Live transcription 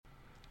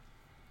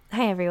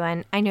Hi,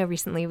 everyone. I know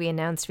recently we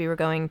announced we were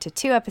going to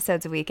 2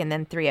 episodes a week and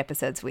then 3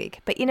 episodes a week.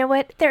 But you know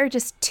what? There are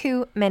just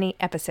too many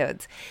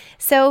episodes.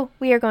 So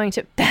we are going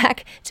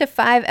back to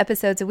 5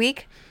 episodes a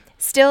week.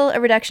 Still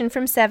a reduction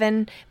from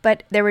 7,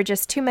 but there were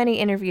just too many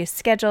interviews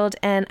scheduled,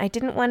 and I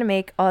didn't want to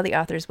make all the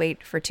authors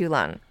wait for too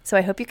long. So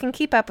I hope you can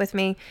keep up with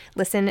me.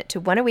 Listen to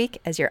 1 a week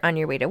as you're on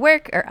your way to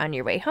work or on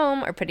your way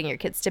home or putting your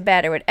kids to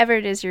bed or whatever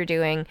it is you're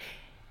doing.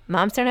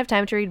 Moms Don't Have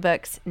Time to Read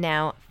Books,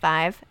 now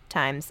 5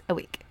 times a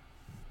week.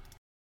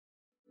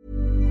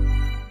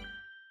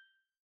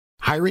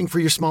 Hiring for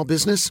your small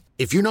business?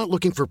 If you're not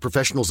looking for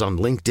professionals on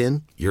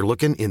LinkedIn, you're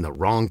looking in the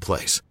wrong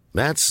place.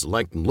 That's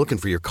like looking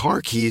for your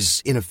car keys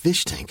in a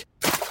fish tank.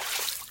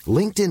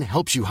 LinkedIn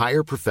helps you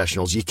hire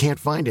professionals you can't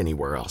find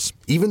anywhere else,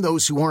 even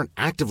those who aren't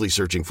actively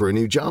searching for a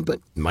new job but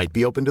might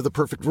be open to the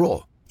perfect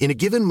role. In a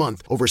given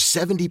month, over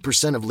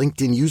 70% of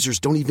LinkedIn users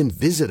don't even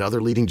visit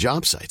other leading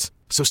job sites.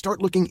 So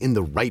start looking in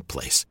the right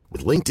place.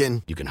 With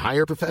LinkedIn, you can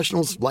hire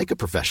professionals like a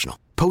professional.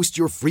 Post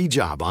your free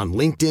job on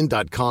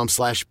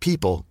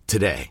linkedin.com/people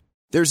today.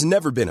 There's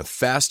never been a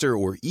faster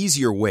or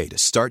easier way to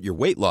start your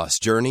weight loss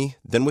journey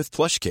than with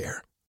PlushCare.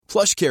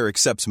 PlushCare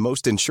accepts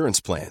most insurance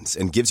plans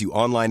and gives you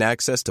online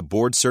access to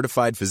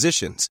board-certified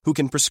physicians who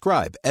can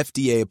prescribe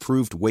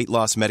FDA-approved weight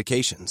loss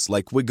medications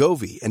like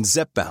Wegovy and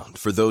Zepbound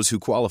for those who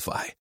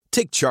qualify.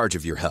 Take charge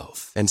of your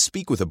health and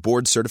speak with a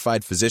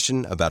board-certified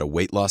physician about a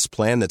weight loss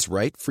plan that's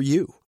right for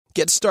you.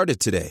 Get started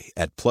today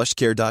at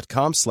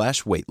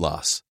plushcare.com/weight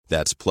loss.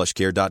 That's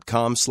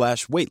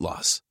plushcare.com/weight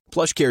loss.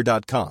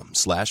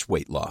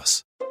 plushcare.com/weight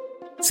loss.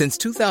 Since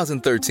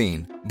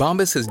 2013,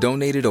 Bombas has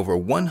donated over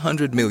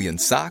 100 million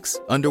socks,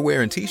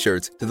 underwear, and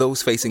T-shirts to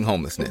those facing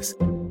homelessness.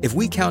 If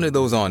we counted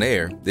those on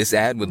air, this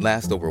ad would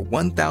last over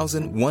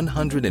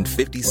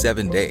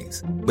 1,157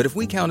 days. But if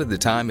we counted the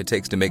time it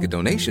takes to make a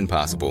donation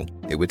possible,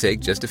 it would take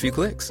just a few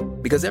clicks.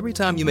 Because every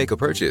time you make a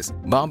purchase,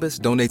 Bombas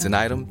donates an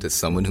item to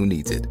someone who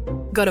needs it.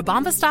 Go to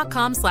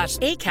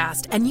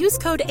bombas.com/ACAST and use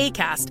code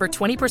ACAST for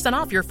 20%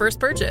 off your first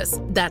purchase.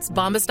 That's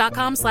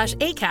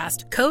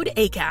bombas.com/ACAST, code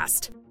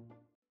ACAST.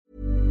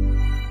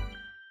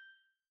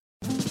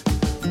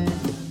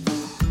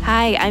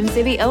 Hi, I'm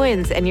Zibby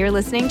Owens, and you're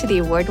listening to the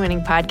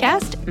award-winning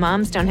podcast,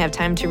 Moms Don't Have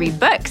Time to Read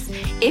Books.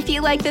 If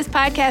you like this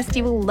podcast,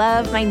 you will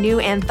love my new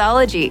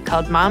anthology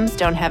called Moms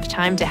Don't Have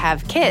Time to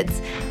Have Kids.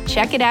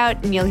 Check it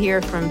out, and you'll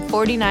hear from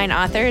 49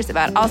 authors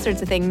about all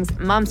sorts of things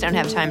moms don't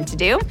have time to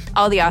do.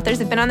 All the authors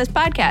have been on this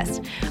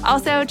podcast.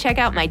 Also, check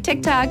out my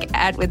TikTok,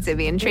 @with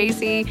Zibby and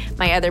Tracy,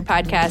 my other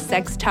podcast,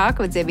 Sex Talk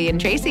with Zibby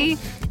and Tracy.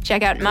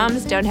 Check out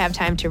Moms Don't Have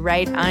Time to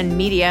Write on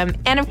Medium.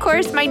 And of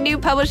course, my new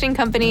publishing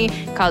company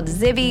called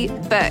Zibby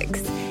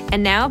Books.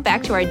 And now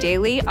back to our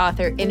daily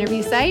author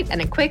interview site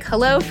and a quick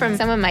hello from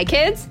some of my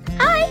kids.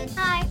 Hi.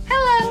 Hi.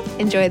 Hello.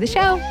 Enjoy the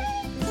show.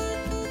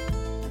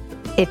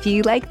 If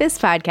you like this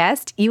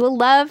podcast, you will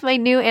love my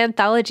new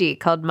anthology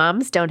called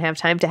Moms Don't Have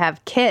Time to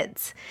Have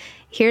Kids.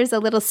 Here's a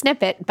little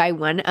snippet by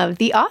one of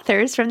the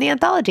authors from the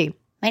anthology.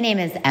 My name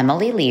is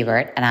Emily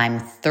Liebert, and I'm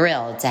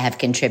thrilled to have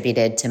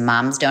contributed to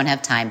Moms Don't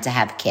Have Time to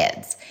Have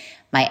Kids.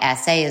 My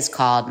essay is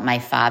called My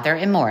Father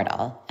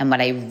Immortal, and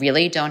what I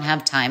really don't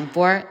have time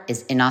for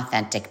is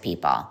inauthentic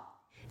people.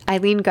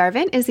 Eileen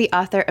Garvin is the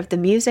author of The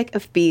Music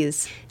of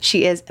Bees.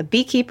 She is a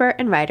beekeeper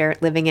and writer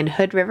living in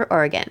Hood River,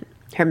 Oregon.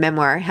 Her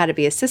memoir, How to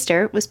Be a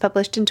Sister, was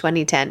published in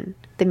 2010.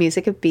 The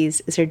Music of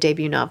Bees is her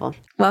debut novel.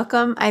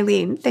 Welcome,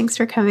 Eileen. Thanks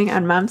for coming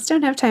on Moms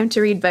Don't Have Time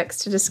to Read Books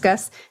to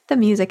discuss The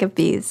Music of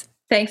Bees.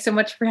 Thanks so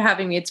much for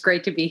having me. It's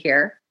great to be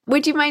here.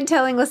 Would you mind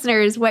telling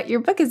listeners what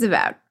your book is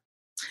about?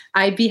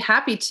 I'd be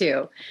happy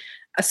to.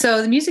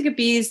 So The Music of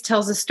Bees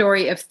tells the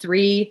story of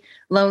 3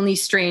 lonely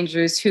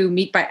strangers who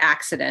meet by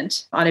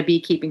accident on a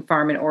beekeeping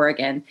farm in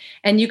Oregon.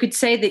 And you could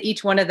say that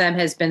each one of them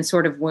has been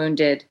sort of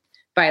wounded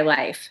by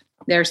life.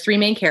 There's 3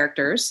 main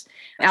characters.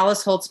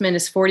 Alice Holtzman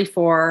is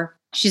 44.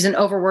 She's an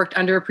overworked,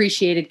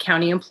 underappreciated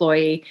county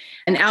employee.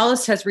 And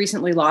Alice has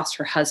recently lost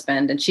her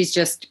husband, and she's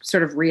just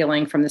sort of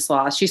reeling from this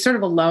loss. She's sort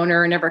of a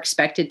loner, never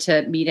expected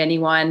to meet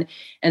anyone.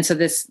 And so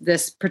this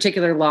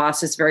particular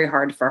loss is very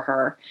hard for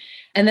her.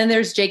 And then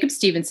there's Jacob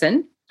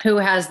Stevenson, who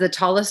has the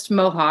tallest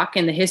mohawk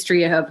in the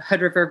history of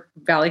Hood River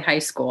Valley High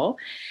School.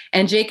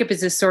 And Jacob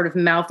is this sort of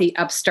mouthy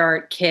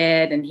upstart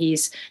kid, and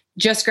he's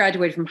just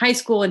graduated from high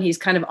school, and he's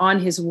kind of on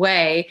his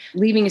way,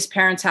 leaving his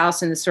parents'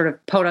 house in this sort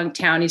of podunk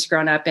town he's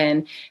grown up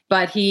in.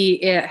 But he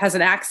has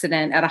an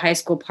accident at a high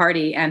school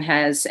party and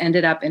has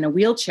ended up in a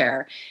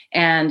wheelchair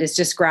and is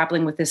just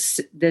grappling with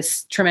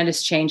this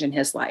tremendous change in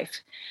his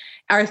life.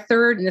 Our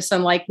third in this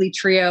unlikely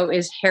trio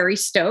is Harry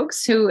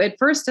Stokes, who at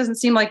first doesn't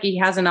seem like he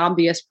has an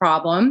obvious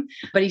problem,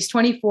 but he's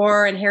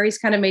 24 and Harry's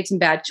kind of made some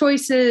bad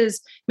choices,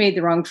 made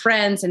the wrong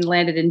friends and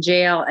landed in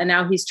jail. And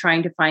now he's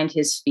trying to find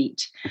his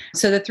feet.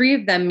 So the 3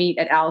 of them meet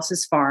at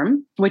Alice's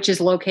farm, which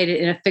is located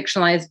in a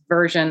fictionalized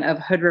version of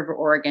Hood River,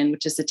 Oregon,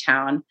 which is the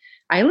town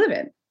I live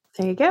in.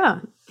 There you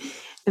go.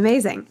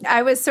 Amazing.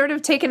 I was sort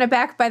of taken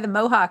aback by the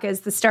mohawk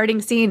as the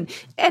starting scene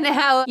and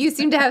how you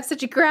seem to have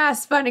such a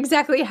grasp on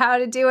exactly how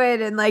to do it.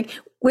 And like,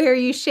 where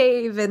you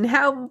shave and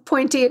how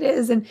pointy it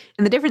is and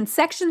the different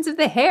sections of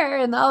the hair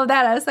and all of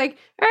that. I was like,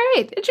 all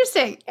right,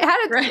 interesting. How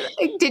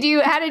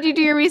did you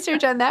do your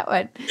research on that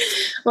one?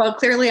 Well,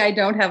 clearly I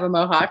don't have a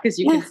mohawk, as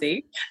you can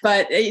see,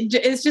 but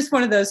it's just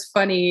one of those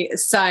funny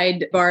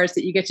sidebars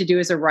that you get to do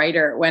as a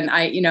writer. When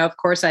of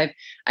course I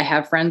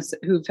have friends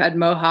who've had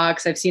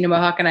mohawks. I've seen a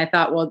mohawk and I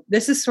thought, well,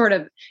 this is sort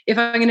of, if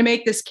I'm going to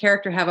make this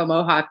character have a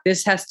mohawk,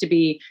 this has to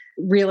be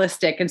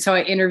realistic. And so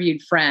I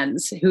interviewed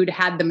friends who'd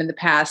had them in the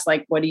past,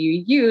 like, what do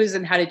you use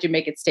and how did you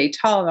make it stay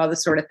tall and all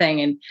this sort of thing.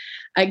 And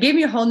it gave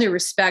me a whole new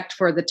respect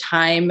for the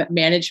time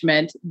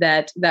management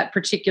that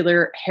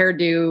particular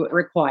hairdo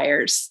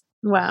requires.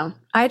 Wow.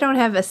 I don't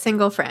have a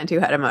single friend who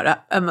had a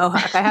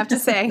mohawk, I have to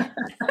say.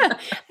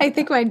 I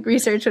think my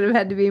research would have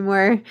had to be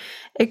more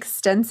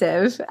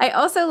extensive. I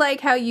also like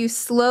how you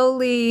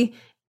slowly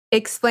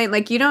explain,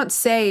 like you don't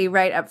say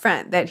right up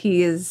front that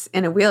he is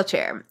in a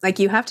wheelchair. Like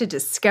you have to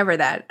discover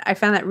that. I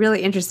found that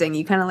really interesting.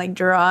 You kind of like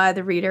draw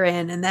the reader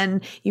in and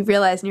then you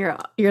realize and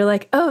you're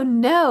like, oh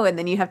no. And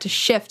then you have to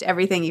shift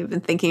everything you've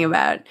been thinking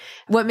about.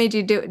 What made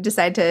you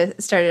decide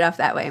to start it off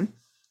that way?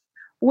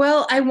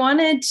 Well, I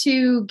wanted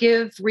to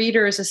give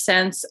readers a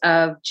sense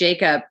of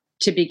Jacob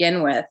to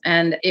begin with.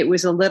 And it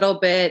was a little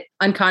bit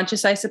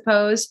unconscious, I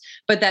suppose.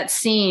 But that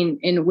scene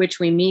in which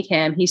we meet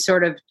him, he's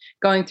sort of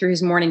going through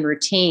his morning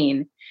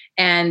routine.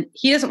 And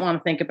he doesn't want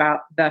to think about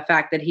the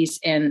fact that he's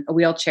in a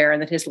wheelchair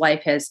and that his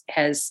life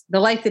has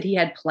the life that he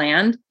had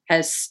planned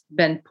has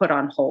been put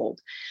on hold.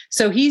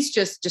 So he's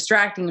just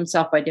distracting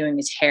himself by doing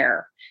his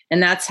hair.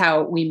 And that's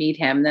how we meet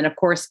him. And then, of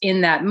course,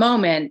 in that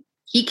moment,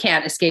 he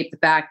can't escape the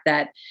fact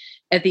that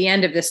at the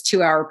end of this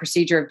 2-hour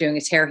procedure of doing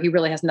his hair, he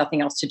really has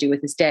nothing else to do with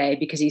his day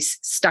because he's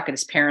stuck at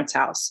his parents'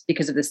 house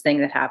because of this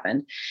thing that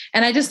happened.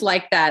 And I just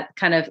like that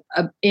kind of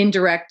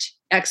indirect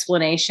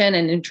explanation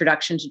and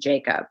introduction to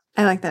Jacob.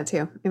 I like that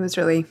too. It was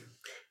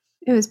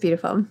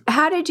beautiful.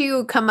 How did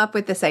you come up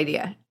with this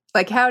idea?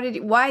 Like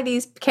why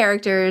these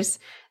characters,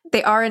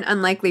 they are an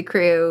unlikely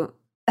crew.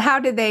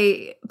 How did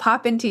they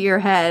pop into your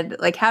head?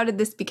 Like, how did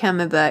this become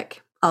a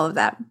book? All of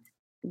that.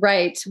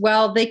 Right.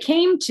 Well, they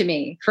came to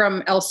me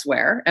from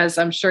elsewhere, as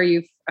I'm sure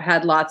you've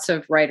had lots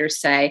of writers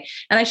say.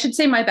 And I should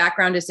say my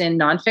background is in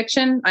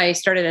nonfiction. I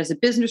started as a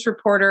business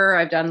reporter.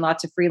 I've done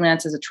lots of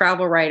freelance as a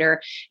travel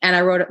writer. And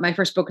I wrote my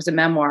first book as a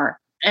memoir.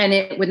 And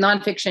with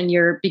nonfiction,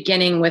 you're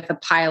beginning with a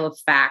pile of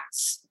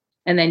facts.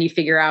 And then you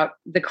figure out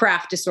the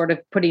craft is sort of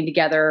putting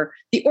together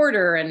the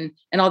order and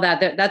all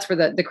that. That's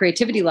where the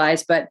creativity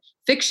lies. But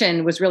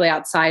fiction was really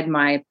outside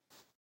my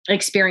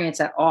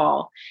experience at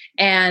all.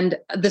 And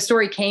the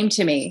story came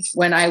to me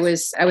when I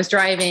was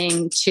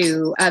driving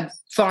to a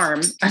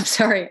farm. I'm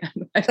sorry.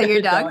 So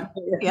your dog?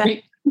 Yeah.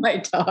 My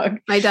dog.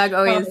 My dog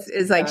always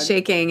is like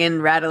shaking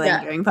and rattling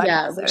during podcasts.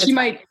 Yeah, so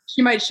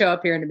she might show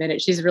up here in a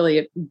minute. She's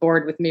really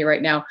bored with me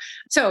right now.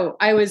 So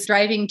I was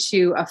driving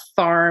to a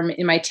farm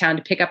in my town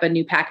to pick up a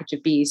new package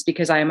of bees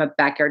because I am a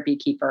backyard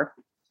beekeeper.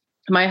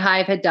 My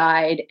hive had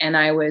died and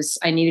I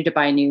needed to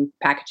buy a new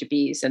package of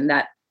bees. And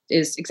that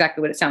is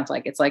exactly what it sounds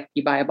like. It's like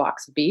you buy a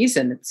box of bees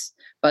and it's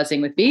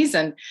buzzing with bees.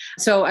 And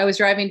so I was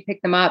driving to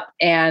pick them up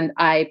and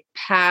I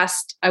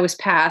was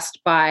passed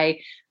by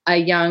a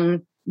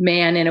young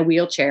man in a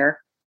wheelchair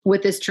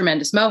with this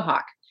tremendous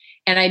mohawk.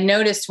 And I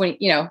noticed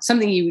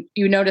something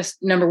you notice,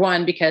 number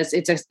one, because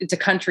it's a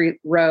country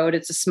road,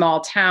 it's a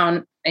small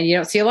town, and you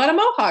don't see a lot of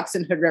mohawks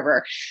in Hood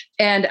River.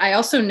 And I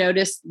also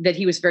noticed that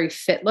he was very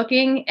fit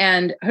looking,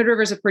 and Hood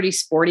River is a pretty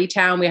sporty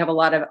town. We have a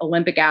lot of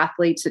Olympic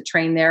athletes that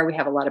train there. We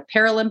have a lot of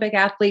Paralympic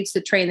athletes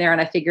that train there.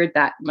 And I figured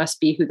that must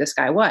be who this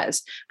guy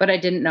was, but I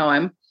didn't know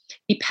him.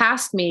 He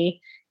passed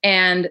me,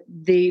 and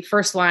the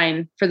first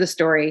line for the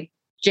story,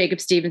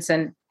 Jacob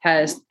Stevenson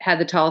has had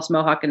the tallest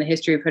mohawk in the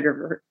history of Hood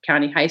River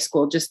County High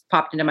School, just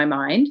popped into my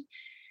mind.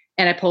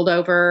 And I pulled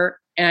over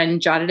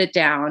and jotted it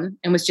down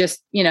and was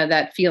just,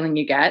 that feeling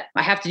you get.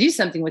 I have to do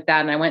something with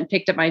that. And I went and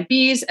picked up my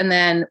bees and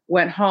then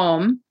went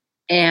home.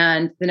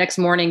 And the next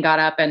morning got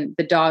up and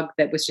the dog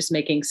that was just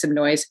making some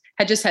noise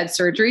had just had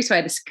surgery. So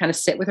I had to kind of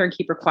sit with her and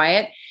keep her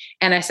quiet.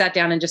 And I sat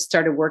down and just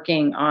started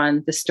working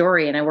on the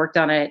story. And I worked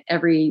on it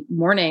every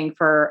morning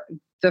for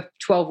the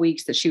 12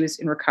 weeks that she was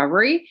in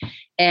recovery.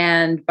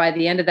 And by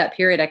the end of that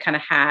period, I kind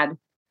of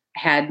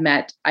I'd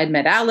met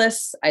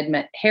Alice, I'd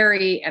met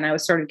Harry, and I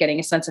was sort of getting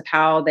a sense of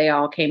how they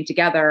all came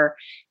together.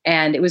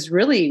 And it was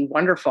really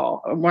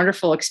wonderful, a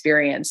wonderful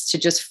experience to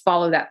just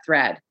follow that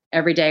thread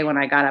every day when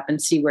I got up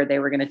and see where they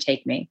were going to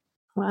take me.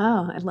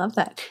 Wow. I love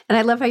that. And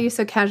I love how you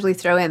so casually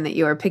throw in that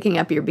you are picking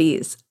up your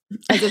bees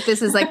as if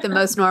this is like the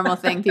most normal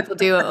thing people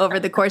do over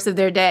the course of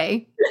their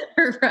day.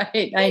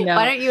 Right. I know.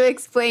 Why don't you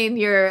explain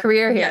your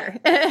career here?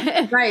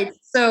 Yeah. Right.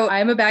 So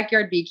I'm a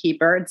backyard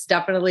beekeeper. It's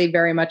definitely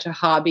very much a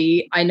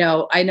hobby. I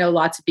know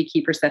lots of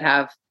beekeepers that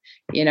have,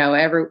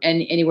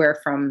 anywhere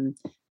from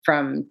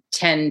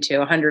 10 to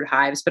 100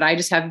 hives, but I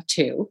just have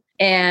 2.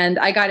 And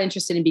I got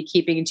interested in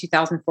beekeeping in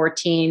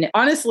 2014,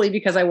 honestly,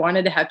 because I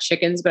wanted to have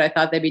chickens, but I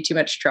thought they'd be too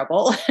much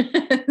trouble.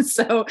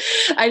 So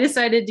I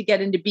decided to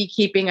get into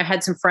beekeeping. I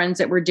had some friends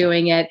that were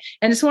doing it.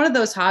 And it's one of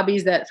those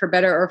hobbies that, for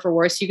better or for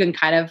worse, you can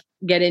kind of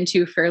get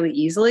into fairly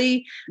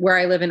easily. Where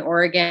I live in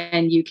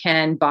Oregon, you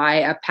can buy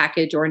a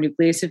package or a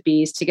nucleus of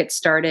bees to get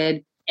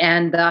started.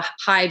 And the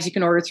hives you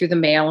can order through the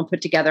mail and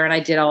put together. And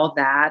I did all of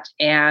that,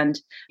 and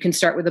can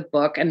start with a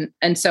book.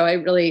 And so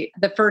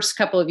the first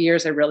couple of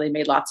years, I really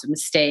made lots of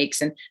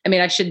mistakes. And I mean,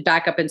 I should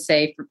back up and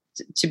say,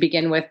 to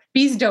begin with,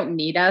 bees don't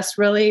need us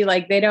really.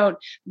 Like they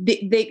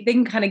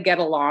can kind of get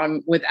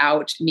along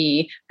without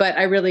me, but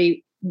I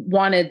really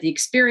wanted the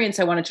experience.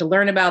 I wanted to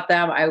learn about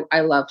them. I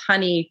love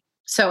honey.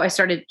 So I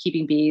started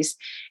keeping bees.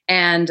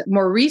 And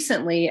more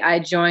recently, I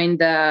joined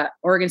the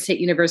Oregon State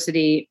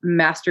University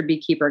Master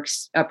Beekeeper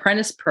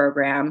Apprentice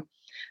Program,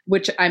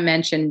 which I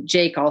mentioned.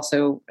 Jake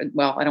also,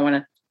 well, I don't want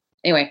to,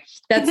 anyway,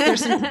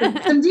 there's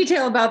some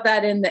detail about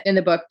that in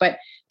the book, but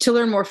to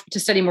learn more, to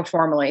study more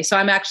formally. So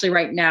I'm actually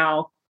right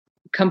now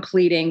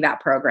completing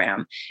that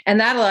program. And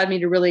that allowed me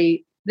to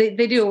really, they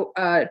do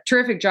a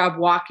terrific job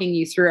walking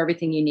you through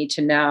everything you need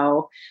to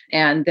know.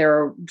 And there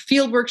are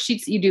field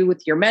worksheets that you do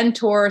with your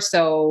mentor.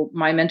 So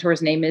my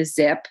mentor's name is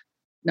Zip.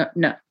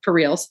 No, for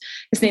reals.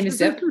 His name is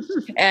Zip.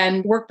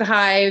 And work the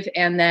hive.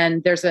 And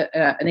then there's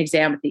an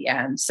exam at the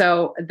end.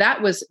 So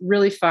that was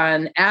really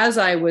fun as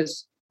I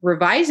was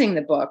revising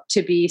the book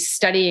to be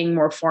studying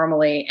more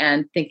formally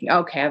and thinking,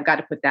 okay, I've got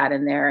to put that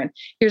in there. And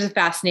here's a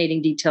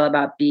fascinating detail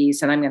about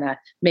bees. And I'm going to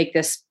make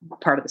this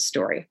part of the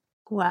story.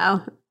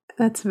 Wow.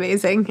 That's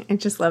amazing. I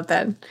just love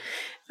that.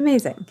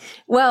 Amazing.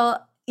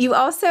 Well, you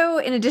also,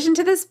 in addition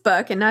to this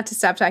book, and not to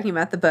stop talking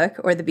about the book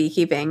or the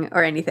beekeeping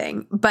or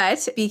anything,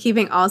 but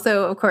beekeeping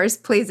also, of course,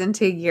 plays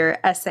into your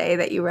essay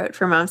that you wrote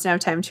for Moms Don't Have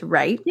Time to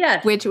Write,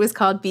 which was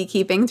called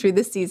Beekeeping Through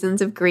the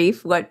Seasons of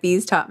Grief, What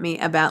Bees Taught Me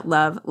About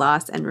Love,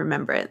 Loss, and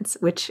Remembrance,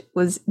 which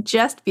was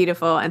just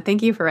beautiful. And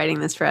thank you for writing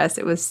this for us.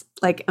 It was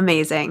like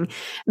amazing.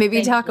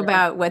 Maybe talk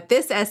about what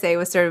this essay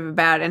was sort of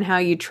about and how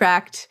you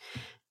tracked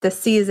the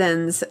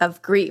seasons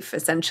of grief,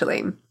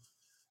 essentially.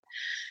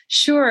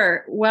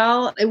 Sure.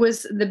 Well,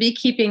 the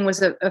beekeeping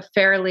was a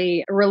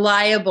fairly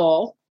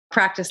reliable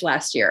practice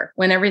last year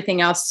when everything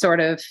else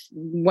sort of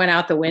went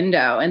out the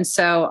window. And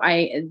so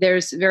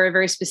there's very,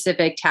 very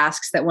specific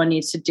tasks that one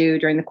needs to do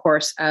during the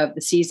course of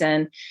the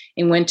season.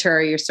 In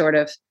winter, you're sort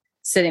of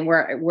sitting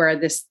where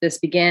this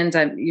begins.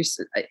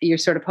 You're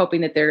sort of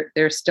hoping that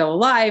they're still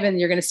alive, and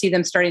you're going to see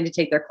them starting to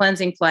take their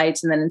cleansing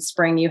flights. And then in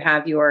spring, you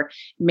have your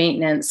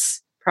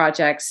maintenance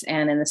projects.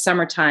 And in the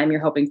summertime, you're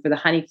hoping for the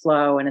honey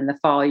flow. And in the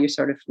fall, you're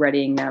sort of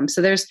readying them.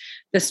 So there's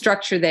the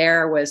structure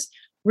there was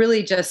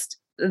really just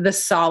the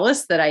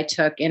solace that I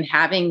took in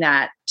having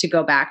that to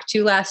go back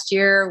to last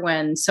year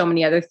when so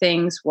many other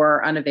things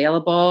were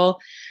unavailable.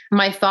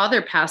 My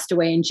father passed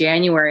away in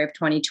January of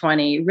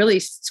 2020,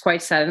 really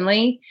quite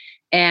suddenly.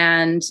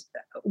 And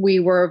we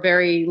were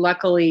very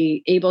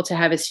luckily able to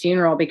have his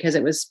funeral because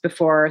it was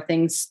before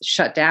things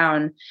shut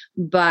down.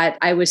 But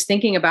I was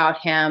thinking about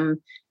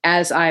him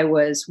as I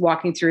was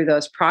walking through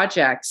those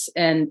projects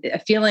and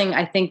feeling,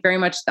 I think, very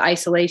much the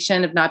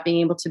isolation of not being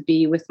able to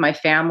be with my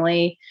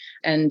family.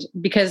 And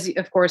because,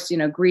 of course,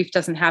 grief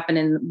doesn't happen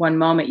in one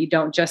moment. You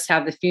don't just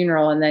have the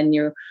funeral and then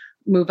you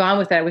move on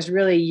with that. I was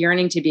really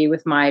yearning to be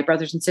with my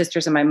brothers and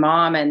sisters and my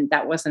mom, and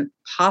that wasn't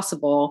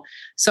possible.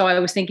 So I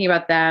was thinking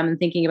about them and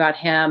thinking about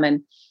him.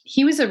 And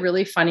he was a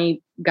really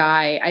funny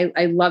guy.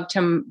 I loved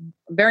him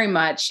very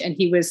much. And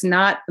he was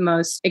not the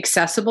most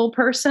accessible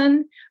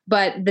person,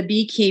 but the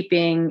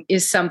beekeeping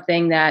is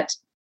something that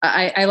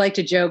I like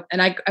to joke.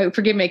 And I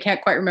forgive me, I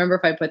can't quite remember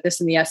if I put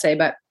this in the essay,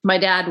 but my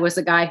dad was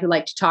a guy who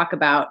liked to talk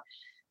about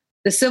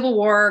the Civil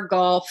War,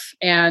 golf,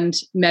 and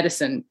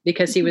medicine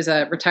because he was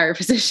a retired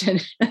physician.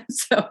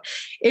 So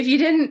if you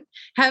didn't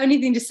have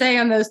anything to say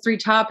on those three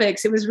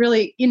topics, it was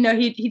really,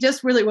 he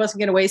just really wasn't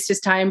going to waste his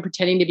time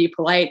pretending to be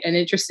polite and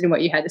interested in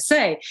what you had to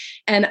say.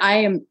 And I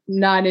am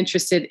not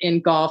interested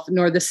in golf,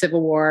 nor the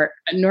Civil War,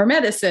 nor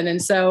medicine.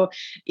 And so,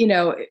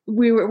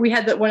 we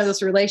had one of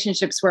those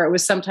relationships where it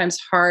was sometimes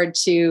hard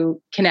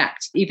to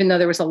connect, even though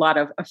there was a lot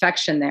of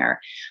affection there.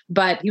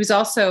 But he was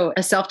also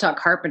a self-taught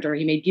carpenter.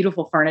 He made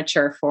beautiful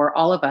furniture for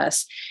all of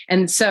us.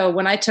 And so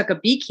when I took a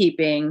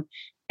beekeeping,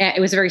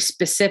 it was a very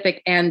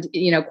specific and,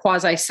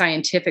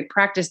 quasi-scientific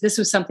practice. This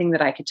was something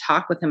that I could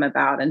talk with him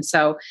about. And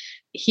so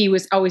he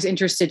was always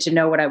interested to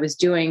know what I was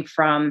doing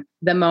from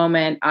the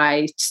moment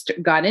I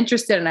got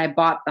interested and I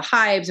bought the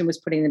hives and was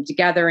putting them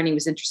together. And he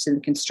was interested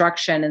in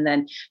construction and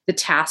then the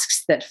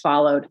tasks that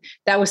followed.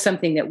 That was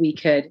something that we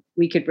could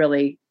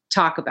really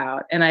talk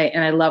about. And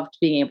I loved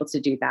being able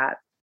to do that.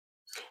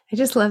 I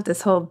just love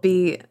this whole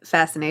bee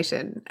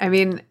fascination. I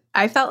mean,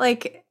 I felt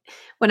like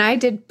when I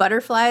did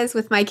butterflies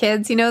with my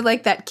kids,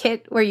 like that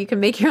kit where you can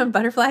make your own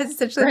butterflies,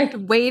 essentially right.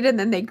 Wait and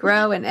then they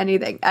grow and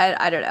anything.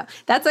 I don't know.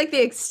 That's like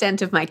the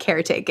extent of my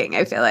caretaking,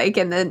 I feel like,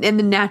 in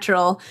the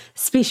natural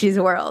species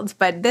world.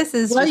 But this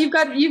is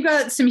you've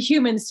got some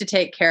humans to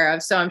take care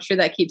of, so I'm sure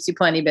that keeps you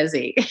plenty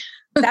busy.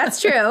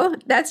 That's true.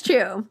 That's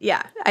true.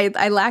 Yeah.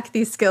 I lack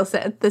the skill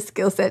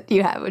set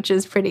you have, which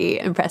is pretty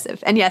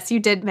impressive. And yes, you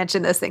did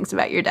mention those things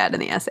about your dad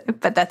in the essay,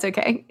 but that's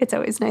okay. It's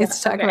always nice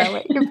to talk about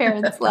what your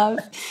parents love.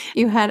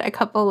 You had a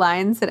couple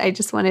lines that I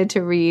just wanted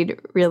to read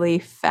really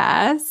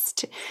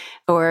fast,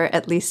 or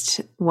at least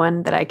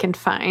one that I can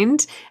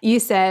find. You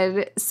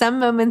said, some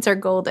moments are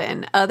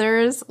golden,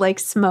 others like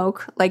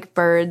smoke, like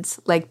birds,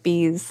 like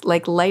bees,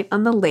 like light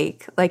on the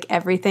lake, like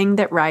everything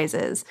that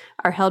rises,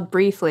 are held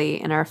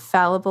briefly in our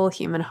fallible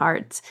human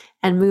hearts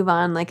and move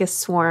on like a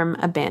swarm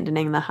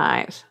abandoning the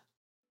hive.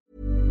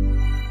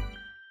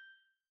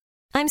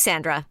 I'm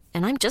Sandra,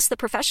 and I'm just the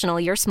professional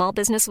your small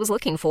business was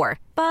looking for.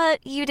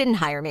 But you didn't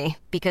hire me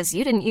because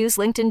you didn't use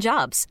LinkedIn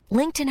Jobs.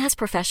 LinkedIn has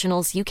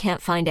professionals you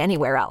can't find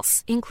anywhere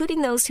else,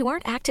 including those who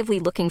aren't actively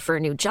looking for a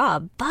new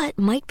job, but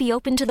might be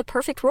open to the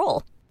perfect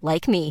role,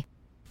 like me.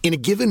 In a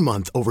given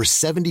month, over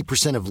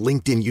 70% of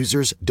LinkedIn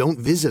users don't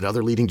visit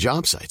other leading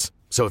job sites.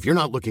 So if you're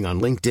not looking on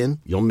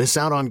LinkedIn, you'll miss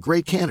out on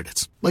great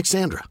candidates like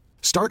Sandra.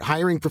 Start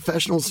hiring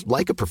professionals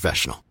like a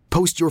professional.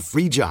 Post your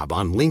free job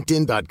on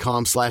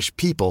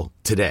linkedin.com/people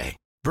today.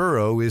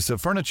 Burrow is a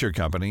furniture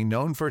company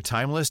known for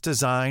timeless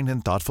design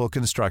and thoughtful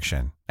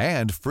construction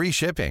and free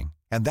shipping,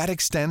 and that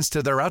extends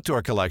to their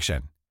outdoor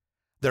collection.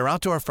 Their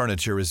outdoor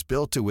furniture is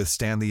built to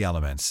withstand the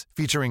elements,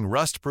 featuring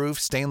rust-proof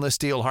stainless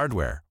steel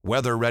hardware,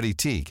 weather-ready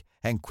teak,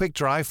 and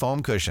quick-dry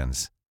foam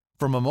cushions.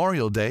 For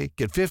Memorial Day,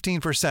 get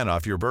 15%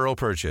 off your Burrow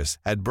purchase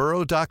at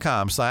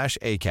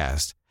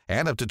burrow.com/acast,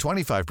 and up to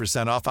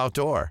 25% off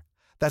outdoor.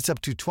 That's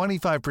up to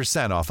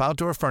 25% off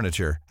outdoor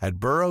furniture at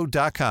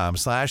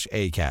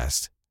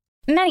burrow.com/acast.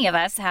 Many of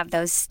us have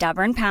those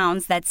stubborn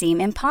pounds that seem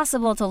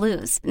impossible to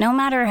lose, no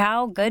matter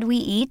how good we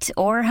eat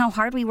or how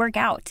hard we work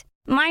out.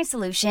 My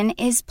solution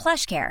is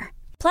PlushCare.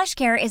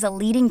 PlushCare is a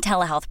leading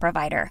telehealth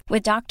provider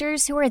with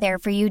doctors who are there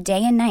for you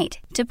day and night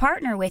to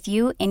partner with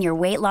you in your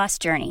weight loss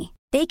journey.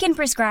 They can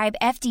prescribe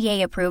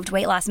FDA-approved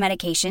weight loss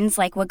medications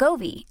like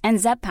Wegovy and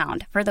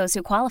Zepbound for those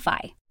who qualify.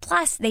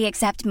 Plus, they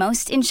accept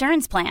most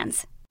insurance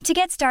plans. To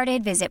get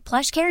started, visit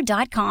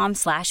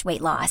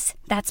plushcare.com/weightloss.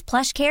 That's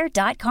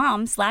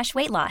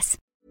plushcare.com/weightloss.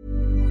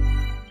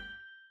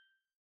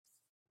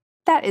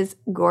 That is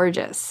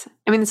gorgeous.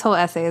 I mean, this whole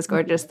essay is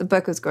gorgeous. The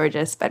book was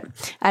gorgeous, but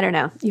I don't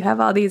know. You have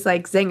all these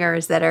like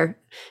zingers that are,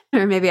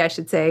 or maybe I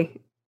should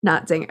say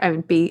not zinger. I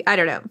mean, B. I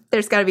don't know.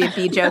 There's got to be a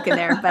B joke in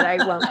there, but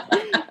I won't.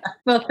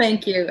 Well,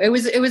 thank you. It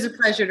was a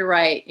pleasure to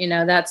write. You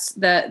know,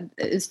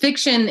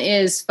 fiction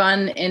is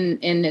fun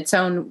in its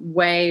own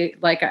way.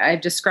 Like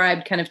I've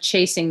described, kind of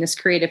chasing this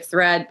creative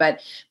thread,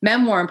 but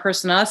memoir and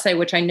personal essay,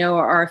 which I know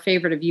are a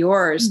favorite of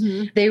yours,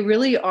 they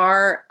really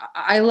are.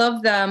 I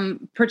love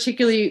them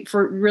particularly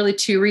for really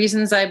two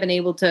reasons I've been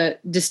able to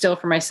distill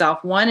for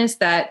myself. One is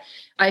that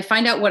I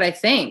find out what I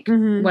think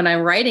when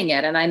I'm writing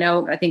it. And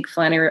I think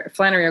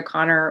Flannery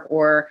O'Connor,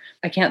 or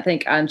I can't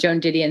think,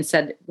 Joan Didion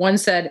said,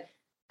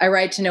 I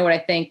write to know what I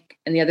think,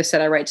 and the other said,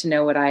 I write to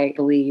know what I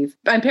believe.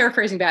 I'm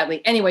paraphrasing badly.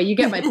 Anyway, you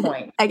get my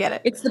point. I get it.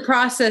 It's the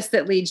process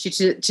that leads you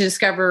to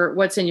discover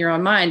what's in your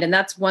own mind. And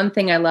that's one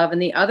thing I love. And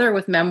the other,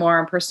 with memoir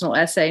and personal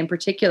essay in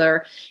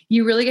particular,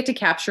 you really get to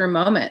capture a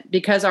moment,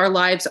 because our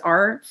lives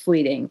are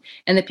fleeting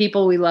and the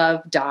people we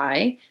love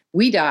die.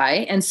 We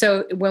die. And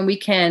so when we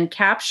can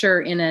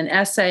capture in an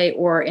essay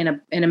or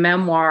in a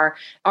memoir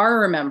our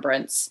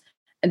remembrance,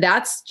 and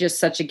that's just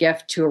such a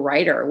gift to a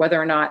writer,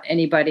 whether or not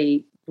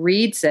anybody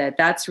reads it.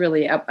 That's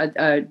really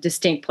a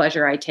distinct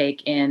pleasure I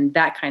take in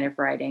that kind of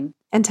writing.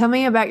 And tell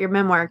me about your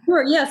memoir.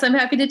 Sure. Yes, I'm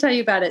happy to tell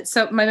you about it.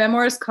 So my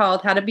memoir is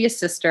called How to Be a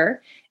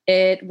Sister.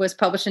 It was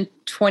published in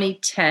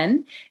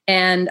 2010,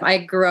 and I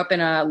grew up in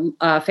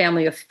a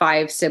family of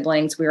 5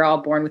 siblings. We were all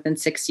born within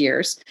 6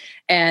 years,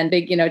 and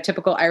big,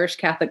 typical Irish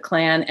Catholic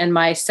clan. And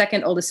my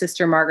second oldest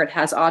sister, Margaret,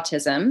 has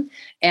autism,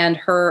 and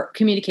her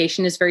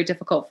communication is very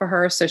difficult for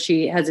her. So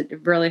she has a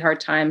really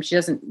hard time. She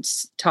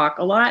doesn't talk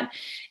a lot.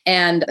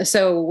 And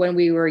so when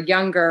we were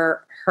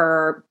younger,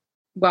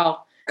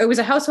 it was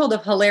a household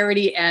of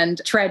hilarity and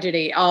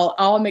tragedy,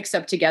 all mixed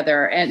up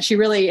together. And she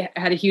really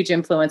had a huge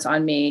influence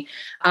on me.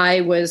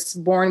 I was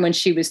born when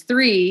she was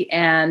 3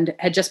 and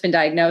had just been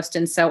diagnosed.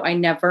 And so I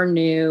never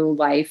knew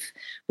life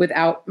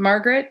without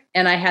Margaret.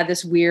 And I had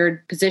this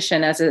weird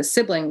position as a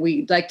sibling.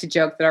 We like to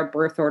joke that our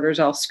birth order is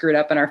all screwed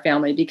up in our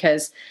family,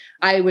 because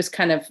I was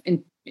kind of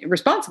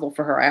responsible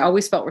for her. I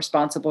always felt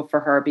responsible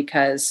for her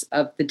because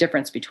of the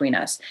difference between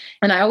us.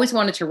 And I always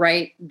wanted to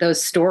write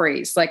those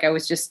stories, like I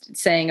was just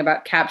saying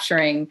about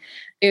capturing.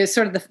 It was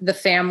sort of the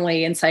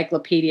family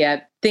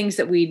encyclopedia, things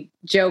that we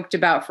joked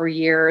about for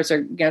years,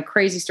 or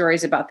crazy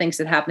stories about things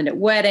that happened at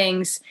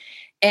weddings.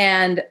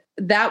 And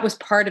that was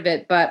part of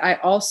it. But I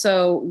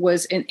also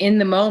was in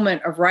the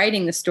moment of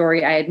writing the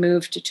story. I had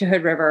moved to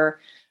Hood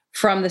River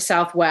from the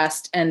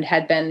Southwest and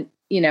had been,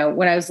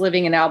 when I was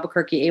living in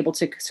Albuquerque, able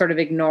to sort of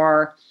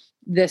ignore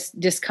this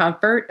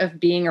discomfort of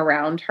being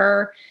around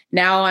her.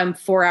 Now I'm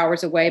 4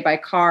 hours away by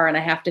car, and I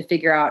have to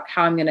figure out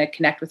how I'm going to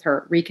reconnect with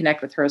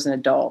her as an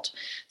adult.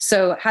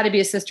 So How to Be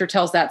a Sister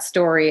tells that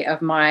story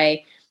of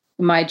my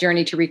my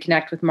journey to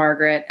reconnect with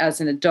Margaret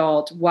as an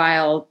adult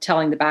while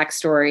telling the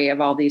backstory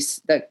of all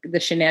these, the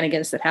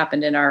shenanigans that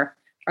happened in our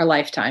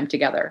lifetime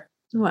together.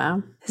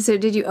 Wow. So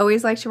did you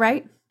always like to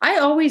write? I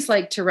always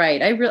liked to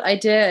write. I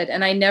did.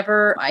 And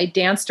I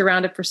danced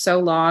around it for so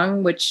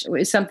long, which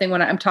is something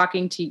when I'm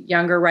talking to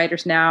younger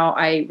writers now,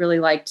 I really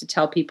like to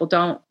tell people,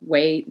 don't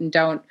wait.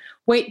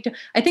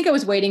 I think I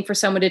was waiting for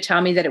someone to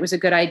tell me that it was a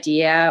good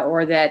idea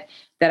or that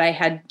I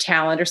had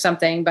talent or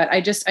something, but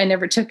I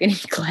never took any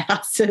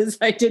classes.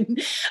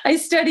 I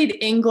studied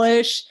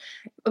English,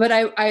 but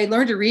I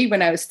learned to read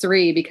when I was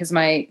 3 because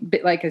like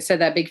I said,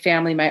 that big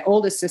family, my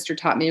oldest sister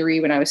taught me to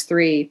read when I was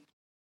 3.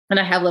 And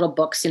I have little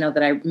books,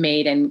 that I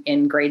made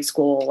in grade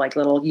school, like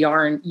little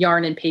yarn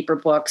and paper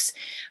books.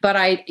 But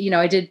I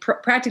did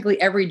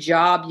practically every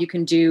job you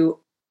can do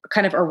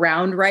kind of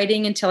around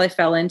writing until I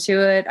fell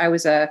into it. I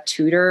was a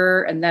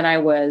tutor, and then I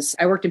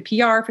worked in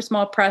PR for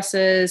small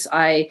presses.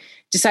 I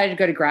decided to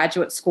go to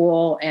graduate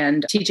school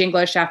and teach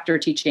English after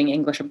teaching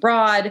English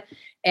abroad.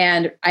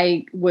 And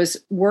I was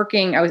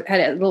working,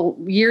 had a little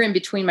year in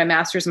between my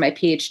master's and my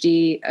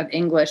PhD of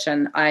English.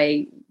 And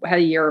I had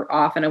a year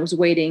off, and I was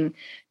waiting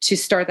to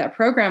start that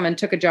program and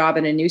took a job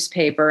in a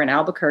newspaper in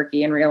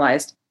Albuquerque and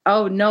realized,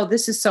 oh no,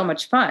 this is so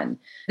much fun.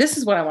 This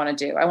is what I want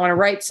to do. I want to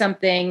write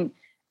something,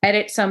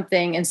 edit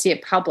something, and see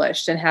it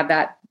published and have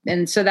that.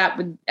 And so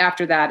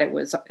after that, it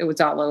was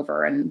all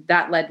over. And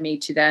that led me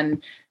to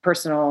then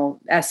personal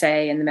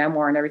essay and the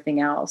memoir and everything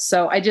else.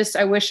 So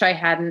I wish I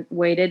hadn't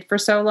waited for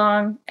so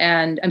long.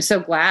 And I'm so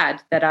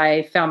glad that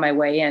I found my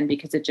way in,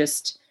 because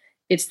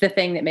it's the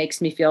thing that makes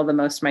me feel the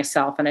most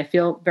myself. And I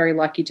feel very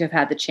lucky to have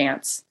had the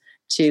chance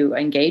to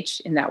engage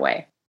in that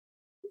way.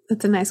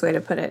 That's a nice way to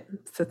put it.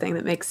 It's the thing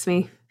that makes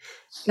me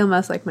feel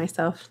most like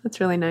myself. That's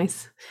really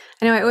nice.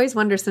 I know I always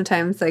wonder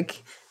sometimes,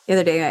 like the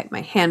other day,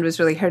 my hand was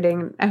really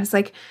hurting. I was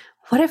like,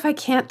 what if I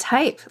can't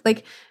type?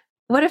 Like,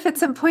 what if at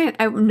some point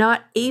I'm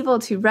not able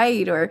to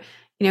write? Or,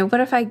 what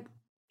if I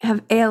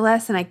have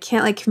ALS and I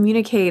can't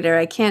communicate,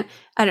 or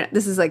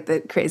this is like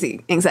the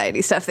crazy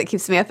anxiety stuff that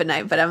keeps me up at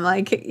night. But I'm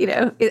like,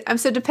 I'm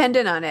so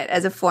dependent on it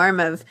as a form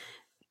of,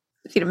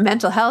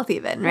 mental health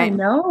even, right? I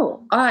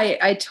know.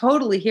 I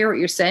totally hear what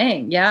you're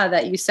saying. Yeah.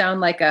 That you sound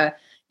like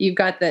you've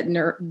got that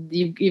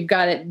you've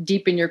got it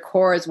deep in your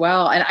core as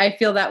well. And I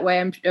feel that way.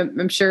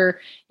 I'm sure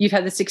you've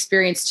had this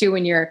experience too,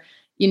 when you're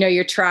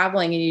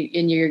traveling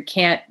and you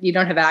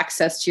don't have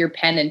access to your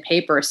pen and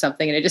paper or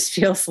something. And it just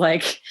feels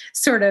like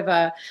sort of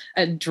a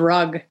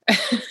drug,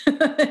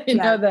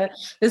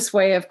 this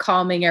way of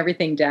calming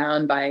everything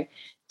down by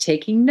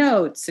taking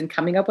notes and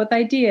coming up with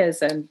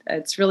ideas. And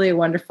it's really a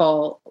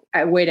wonderful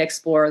way to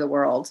explore the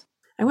world.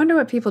 I wonder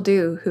what people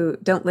do who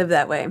don't live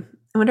that way.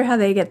 I wonder how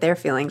they get their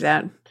feelings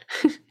out.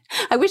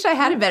 I wish I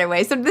had a better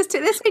way. So this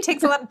way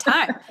takes a lot of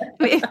time.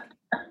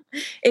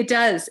 It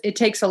does. It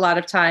takes a lot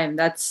of time.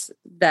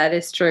 That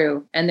is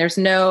true. And there's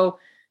no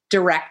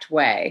direct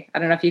way. I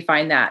don't know if you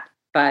find that,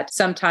 but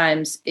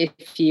sometimes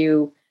if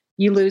you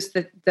lose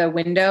the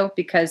window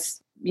because,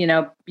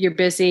 you're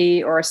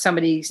busy, or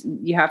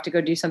you have to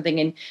go do something,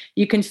 and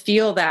you can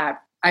feel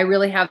that I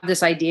really have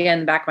this idea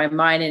in the back of my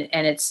mind,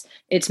 and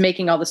it's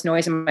making all this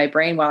noise in my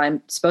brain while I'm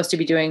supposed to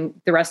be doing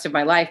the rest of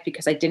my life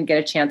because I didn't get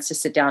a chance to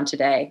sit down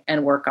today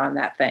and work on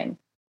that thing.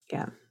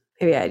 Yeah.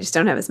 Maybe I just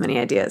don't have as many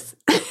ideas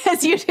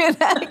as you do.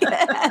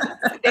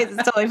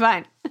 It's totally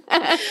fine.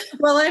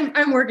 Well,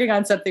 I'm working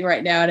on something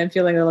right now, and I'm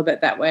feeling a little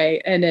bit that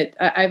way. And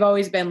I've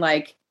always been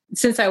like,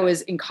 since I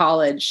was in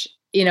college,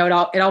 it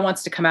all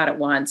wants to come out at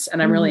once,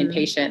 and I'm really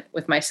impatient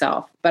with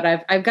myself. But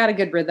I've got a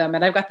good rhythm,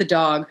 and I've got the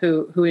dog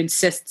who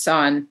insists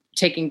on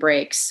taking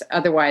breaks.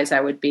 Otherwise, I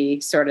would be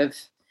sort of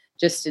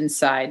just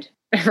inside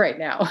right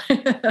now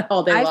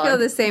all day long. I feel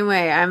the same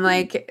way. I'm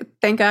like,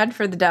 thank God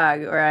for the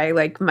dog, or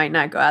I might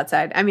not go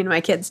outside. I mean,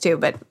 my kids too,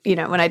 but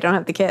when I don't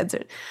have the kids,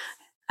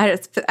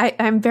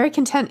 I'm very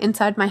content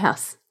inside my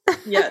house.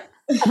 Yeah.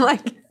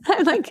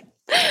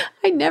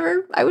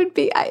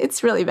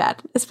 It's really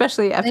bad,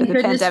 especially after the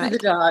pandemic. For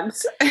the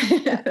dogs.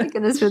 Thank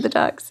goodness for the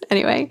dogs.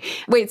 Anyway,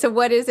 wait, so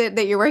what is it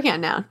that you're working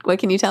on now? What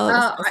can you tell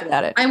us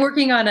about it? I'm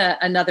working on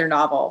another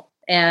novel,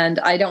 and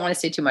I don't want to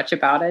say too much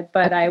about it,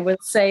 but I will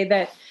say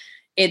that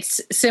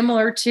it's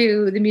similar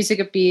to The Music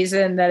of Bees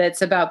in that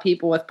it's about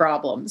people with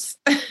problems.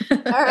 All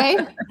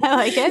right. I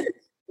like it.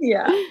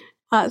 Yeah.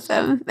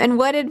 Awesome. And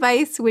what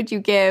advice would you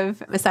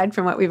give, aside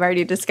from what we've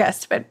already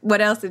discussed, but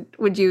what other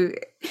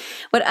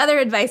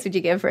advice would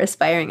you give for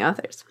aspiring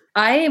authors?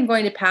 I am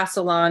going to pass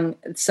along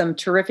some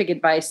terrific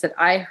advice that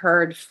I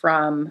heard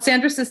from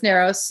Sandra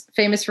Cisneros,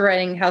 famous for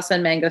writing House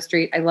on Mango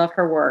Street. I love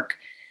her work.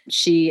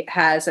 She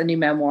has a new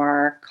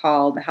memoir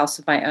called The House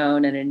of My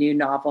Own, and a new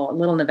novel, a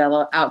little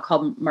novella out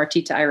called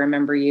Martita, I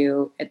Remember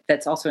You.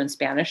 That's also in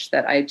Spanish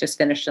that I just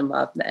finished and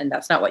loved. And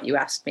that's not what you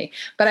asked me,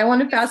 but I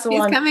want to pass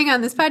along. She's coming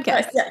on this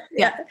podcast.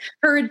 Yeah.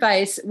 Her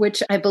advice,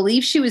 which I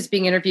believe she was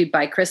being interviewed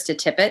by Krista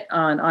Tippett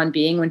on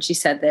Being when she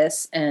said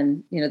this.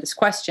 And, this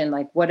question,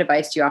 like, what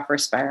advice do you offer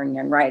aspiring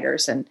young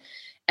writers?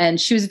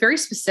 And she was very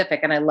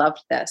specific, and I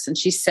loved this. And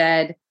she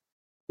said,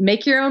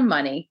 make your own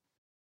money,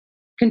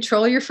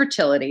 control your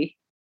fertility,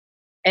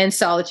 and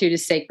solitude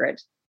is sacred.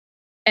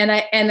 And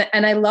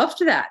I loved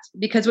that,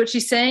 because what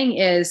she's saying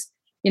is,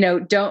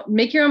 don't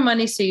make your own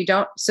money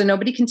so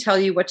nobody can tell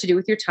you what to do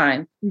with your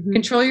time. Mm-hmm.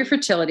 Control your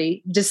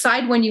fertility,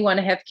 decide when you want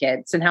to have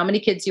kids and how many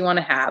kids you want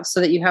to have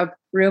so that you have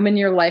room in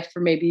your life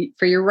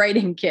for your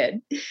writing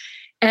kid.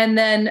 And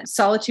then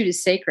solitude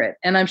is sacred.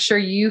 And I'm sure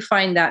you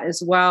find that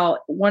as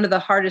well. One of the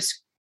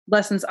hardest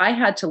lessons I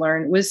had to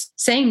learn was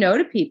saying no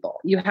to people.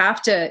 You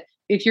have to,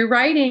 if you're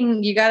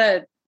writing, you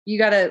gotta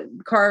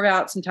carve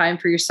out some time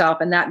for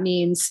yourself. And that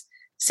means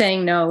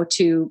saying no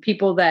to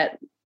people that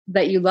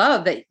you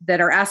love,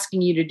 that are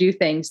asking you to do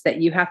things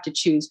that you have to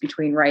choose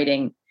between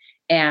writing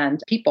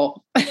and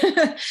people.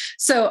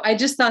 So I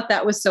just thought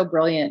that was so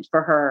brilliant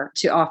for her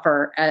to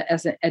offer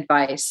as an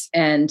advice,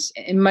 and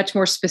much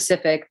more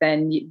specific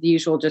than the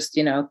usual, just,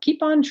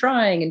 keep on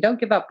trying and don't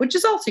give up, which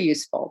is also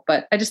useful.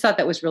 But I just thought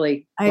that was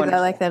really wonderful. I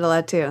like that a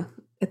lot too.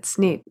 It's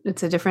neat.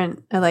 It's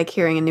I like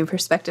hearing a new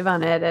perspective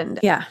on it. And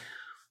yeah,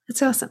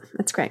 it's awesome.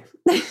 That's great.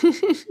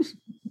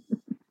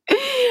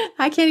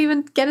 I can't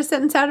even get a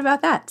sentence out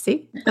about that.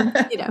 See,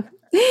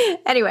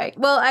 Anyway,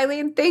 well,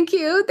 Eileen, thank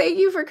you. Thank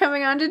you for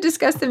coming on to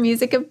discuss the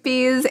music of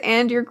bees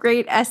and your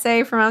great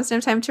essay for Moms Don't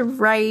Have Time to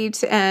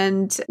Write.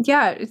 And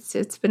yeah,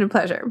 it's been a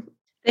pleasure.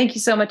 Thank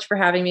you so much for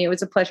having me. It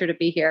was a pleasure to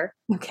be here.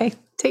 Okay.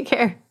 Take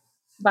care.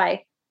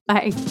 Bye.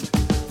 Bye.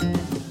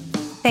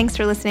 Thanks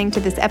for listening to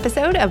this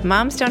episode of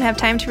Moms Don't Have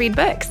Time to Read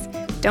Books.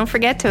 Don't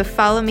forget to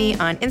follow me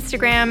on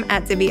Instagram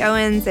at Zibby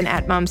Owens and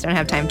at Moms Don't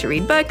Have Time to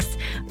Read Books.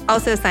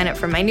 Also sign up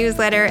for my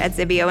newsletter at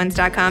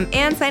zibbyowens.com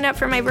and sign up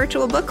for my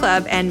virtual book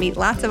club and meet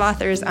lots of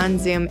authors on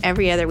Zoom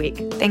every other week.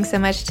 Thanks so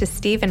much to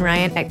Steve and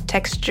Ryan at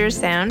Texture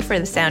Sound for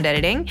the sound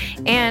editing.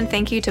 And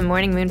thank you to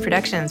Morning Moon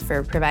Productions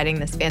for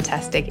providing this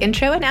fantastic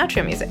intro and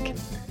outro music.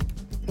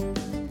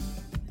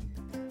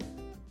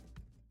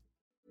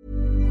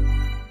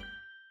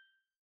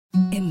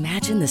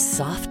 Imagine the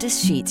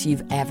softest sheets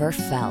you've ever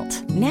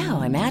felt.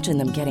 Now imagine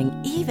them getting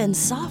even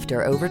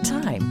softer over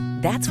time.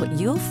 That's what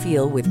you'll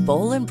feel with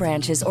Boll &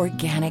 Branch's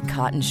organic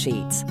cotton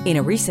sheets. In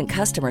a recent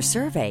customer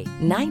survey,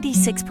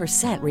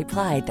 96%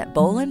 replied that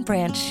Boll &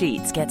 Branch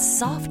sheets get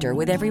softer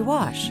with every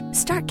wash.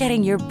 Start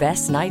getting your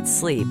best night's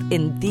sleep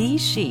in these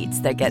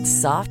sheets that get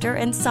softer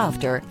and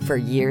softer for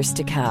years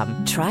to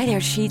come. Try their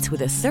sheets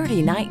with a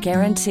 30-night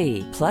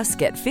guarantee. Plus,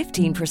 get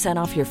 15%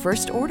 off your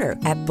first order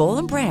at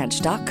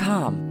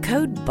bollandbranch.com.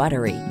 Code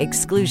BUTTERY.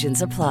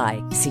 Exclusions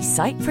apply. See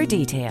site for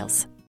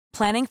details.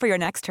 Planning for your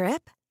next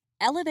trip?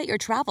 Elevate your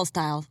travel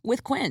style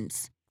with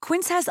Quince.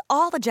 Quince has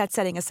all the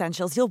jet-setting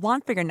essentials you'll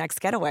want for your next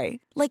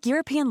getaway, like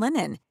European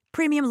linen,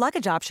 premium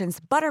luggage options,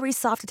 buttery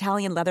soft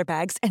Italian leather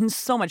bags, and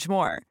so much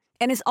more.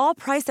 And is all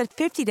priced at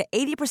 50 to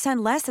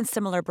 80% less than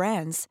similar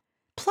brands.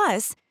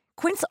 Plus,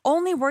 Quince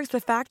only works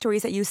with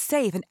factories that use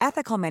safe and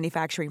ethical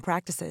manufacturing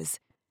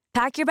practices.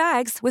 Pack your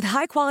bags with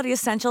high-quality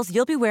essentials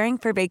you'll be wearing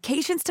for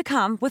vacations to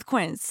come with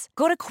Quince.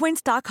 Go to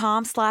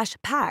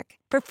quince.com/pack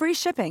for free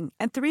shipping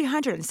and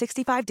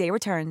 365-day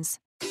returns.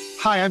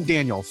 Hi, I'm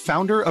Daniel,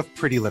 founder of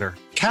Pretty Litter.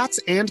 Cats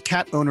and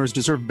cat owners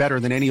deserve better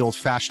than any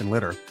old-fashioned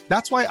litter.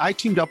 That's why I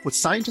teamed up with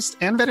scientists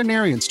and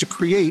veterinarians to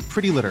create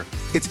Pretty Litter.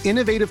 Its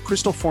innovative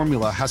crystal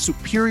formula has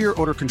superior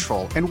odor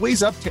control and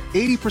weighs up to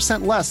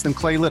 80% less than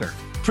clay litter.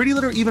 Pretty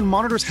Litter even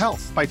monitors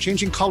health by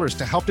changing colors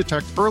to help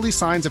detect early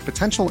signs of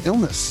potential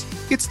illness.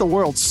 It's the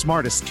world's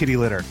smartest kitty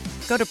litter.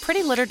 Go to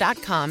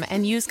prettylitter.com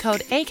and use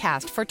code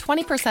ACAST for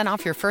 20%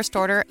 off your first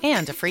order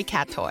and a free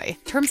cat toy.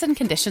 Terms and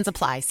conditions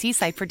apply. See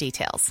site for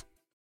details.